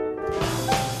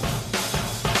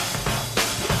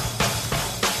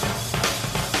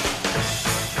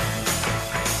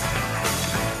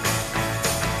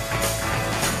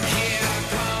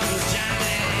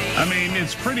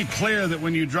pretty clear that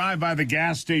when you drive by the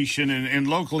gas station and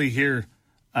locally here,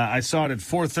 I saw it at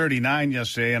 $4.39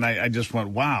 yesterday, and I just went,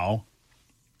 wow.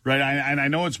 Right, and I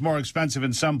know it's more expensive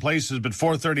in some places, but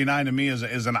 $4.39 to me is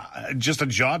just a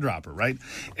jaw dropper, right?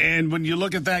 And when you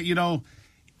look at that,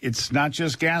 it's not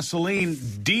just gasoline.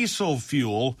 Diesel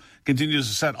fuel continues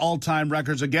to set all-time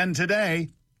records again today.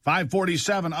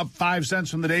 $5.47, up 5 cents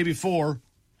from the day before,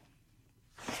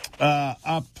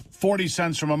 up 40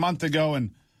 cents from a month ago,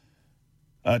 and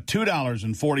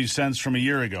 $2.40 from a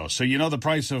year ago. So the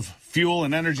price of fuel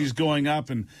and energy is going up,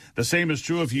 and the same is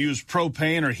true if you use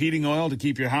propane or heating oil to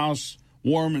keep your house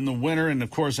warm in the winter, and,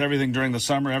 of course, everything during the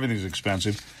summer, everything's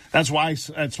expensive. That's why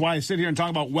I sit here and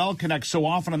talk about WellConnect so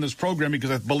often on this program,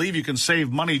 because I believe you can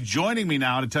save money. Joining me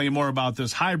now to tell you more about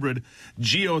this hybrid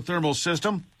geothermal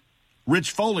system,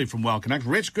 Rich Foley from WellConnect.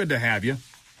 Rich, good to have you.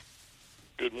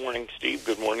 Good morning, Steve.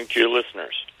 Good morning to your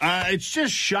listeners. It's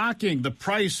just shocking, the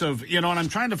price of, and I'm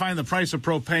trying to find the price of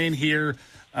propane here.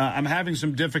 I'm having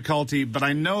some difficulty, but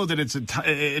I know that it's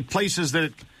at places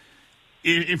that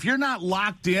if you're not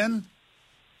locked in,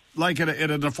 like at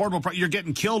an affordable price, you're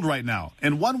getting killed right now.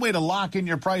 And one way to lock in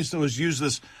your price, though, is use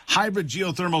this hybrid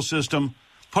geothermal system,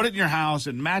 put it in your house,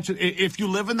 and match it. If you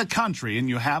live in the country and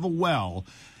you have a well,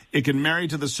 it can marry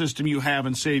to the system you have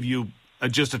and save you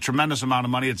just a tremendous amount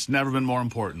of money. It's never been more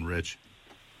important, Rich.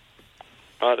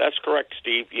 That's correct,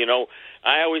 Steve.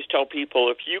 I always tell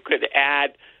people if you could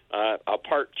add a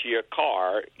part to your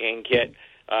car and get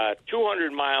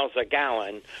 200 miles a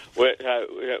gallon,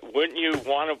 wouldn't you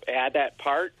want to add that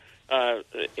part?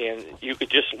 And you could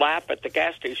just laugh at the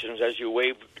gas stations as you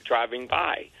wave driving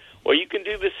by. Well, you can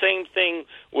do the same thing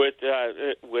with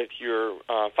your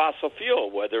fossil fuel,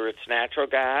 whether it's natural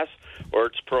gas or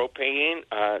it's propane.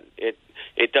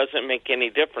 It doesn't make any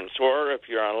difference. Or if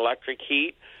you're on electric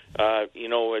heat,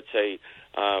 it's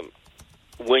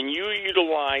when you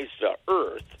utilize the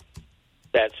earth,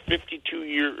 that's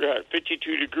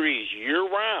 52 degrees year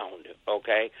round,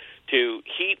 okay, to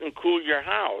heat and cool your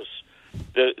house.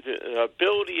 The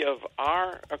ability of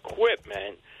our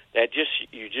equipment that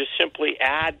you just simply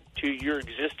add to your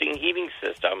existing heating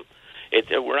system.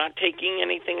 We're not taking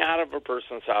anything out of a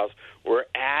person's house. We're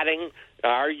adding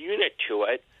our unit to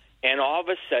it, and all of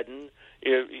a sudden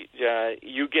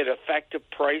you get effective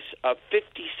price of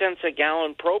 50 cents a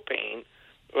gallon propane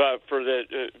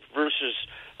versus.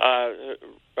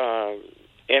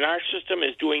 And our system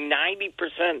is doing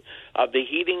 90% of the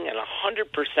heating and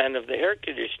 100% of the air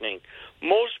conditioning.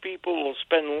 Most people will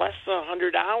spend less than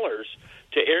 $100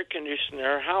 to air condition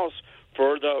their house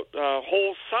for the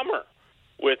whole summer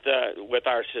with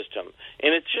our system.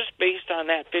 And it's just based on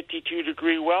that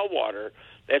 52-degree well water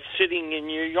that's sitting in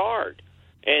your yard.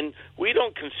 And we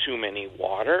don't consume any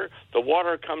water. The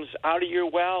water comes out of your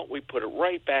well. We put it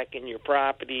right back in your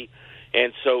property.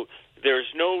 And so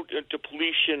there's no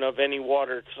depletion of any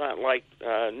water. It's not like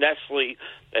Nestle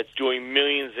that's doing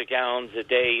millions of gallons a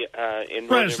day in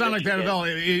Right, it's not like that at all.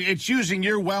 It's using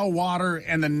your well water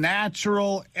and the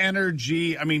natural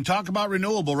energy. I mean, talk about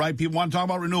renewable, right? People want to talk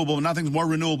about renewable, but nothing's more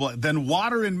renewable than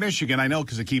water in Michigan. I know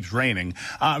because it keeps raining.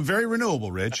 Very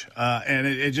renewable, Rich, and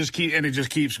it just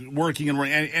keeps working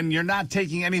and you're not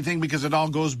taking anything because it all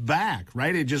goes back,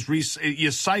 right? It just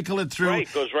you cycle it through. Right,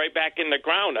 it goes right back in the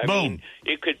ground. I mean,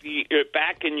 it could be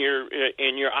back in your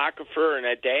aquifer in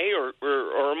a day or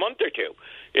a month or two.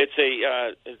 It's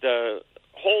the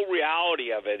whole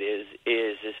reality of it is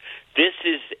this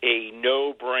is a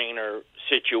no-brainer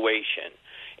situation.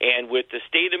 And with the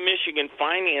state of Michigan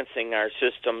financing our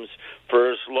systems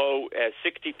for as low as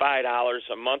 $65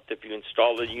 a month if you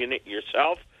install the unit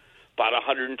yourself, about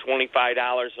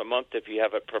 $125 a month if you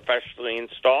have it professionally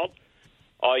installed,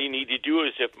 all you need to do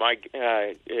is if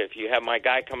you have my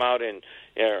guy come out or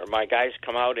my guys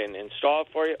come out and install it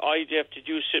for you, all you have to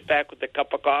do is sit back with a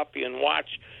cup of coffee and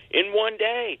watch. In one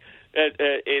day,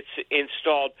 it's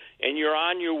installed, and you're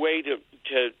on your way to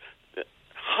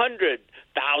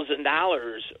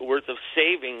 $100,000 worth of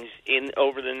savings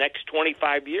over the next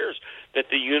 25 years that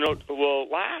the unit will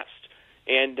last.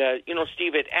 And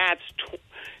Steve, it adds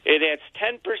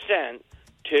 10%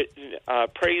 to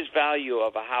appraised value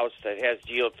of a house that has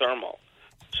geothermal.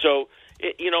 So,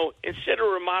 instead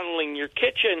of remodeling your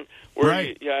kitchen, where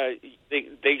right.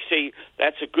 They say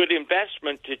that's a good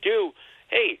investment to do,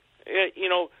 hey,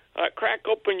 crack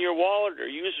open your wallet or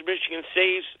use Michigan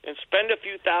Saves and spend a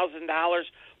few $1,000s,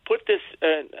 put this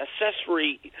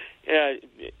accessory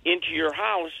into your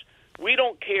house. We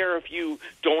don't care if you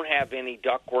don't have any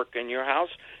ductwork in your house.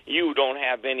 You don't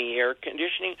have any air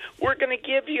conditioning. We're going to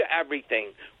give you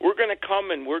everything. We're going to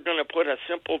come and we're going to put a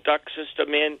simple duct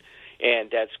system in, and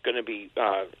that's going to be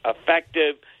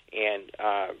effective and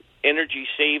energy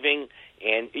saving,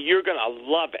 and you're going to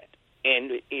love it.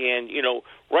 And you know,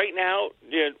 right now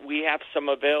we have some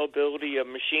availability of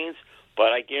machines,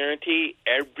 but I guarantee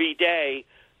every day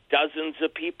dozens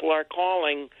of people are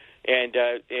calling and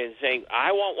saying,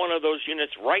 I want one of those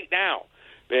units right now.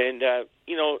 And,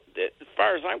 you know, as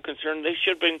far as I'm concerned, they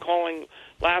should have been calling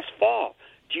last fall.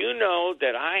 Do you know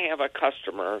that I have a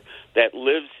customer that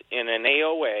lives in an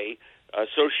AOA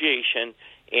association,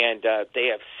 and they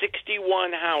have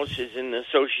 61 houses in the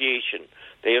association.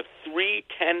 They have 3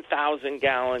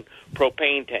 10,000-gallon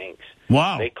propane tanks.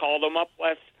 Wow. They called them up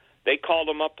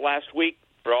last week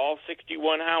for all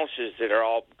 61 houses that are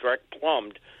all direct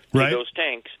plumbed to those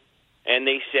tanks, and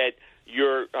they said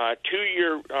your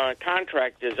 2-year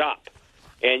contract is up,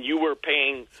 and you were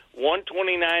paying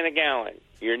 $1.29 a gallon.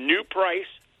 Your new price,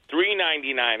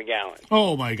 $3.99 a gallon.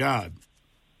 Oh my God!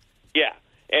 Yeah,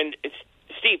 and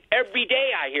Steve, every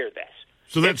day I hear this.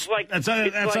 So that's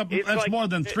more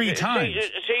than 3 times.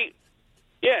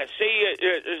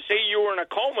 Say you were in a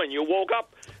coma and you woke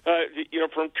up,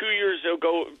 from 2 years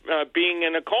ago being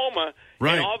in a coma,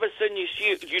 right. And all of a sudden you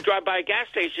drive by a gas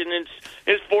station and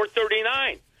it's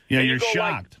 $4.39. Yeah, and you're you go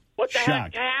shocked. Like, what the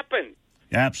heck happened?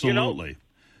 Absolutely. You know?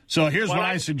 So here's what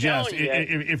I suggest.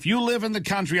 If you live in the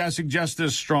country, I suggest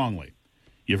this strongly.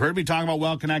 You've heard me talk about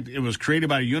WellConnect. It was created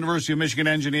by a University of Michigan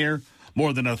engineer.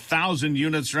 More than 1,000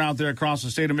 units are out there across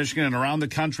the state of Michigan and around the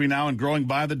country now and growing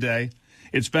by the day.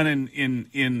 It's been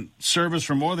in service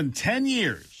for more than 10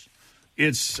 years.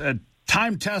 It's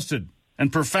time-tested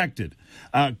and perfected.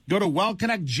 Go to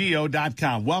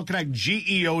WellConnectGeo.com,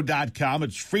 WellConnectGeo.com.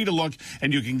 It's free to look,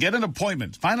 and you can get an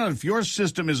appointment. Find out if your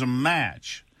system is a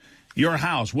match. Your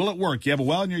house, will it work? You have a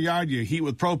well in your yard, you heat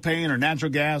with propane or natural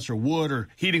gas or wood or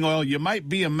heating oil. You might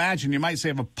be a match, and you might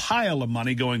save a pile of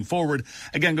money going forward.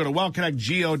 Again, go to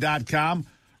WellConnectGeo.com.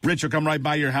 Rich will come right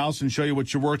by your house and show you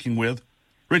what you're working with.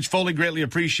 Rich Foley, greatly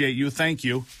appreciate you. Thank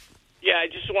you. Yeah, I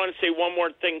just want to say one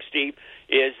more thing, Steve,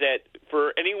 is that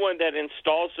for anyone that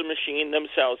installs the machine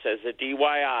themselves as a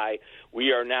DIY,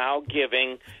 we are now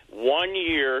giving 1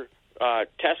 year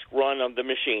test run of the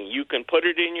machine. You can put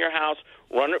it in your house, run it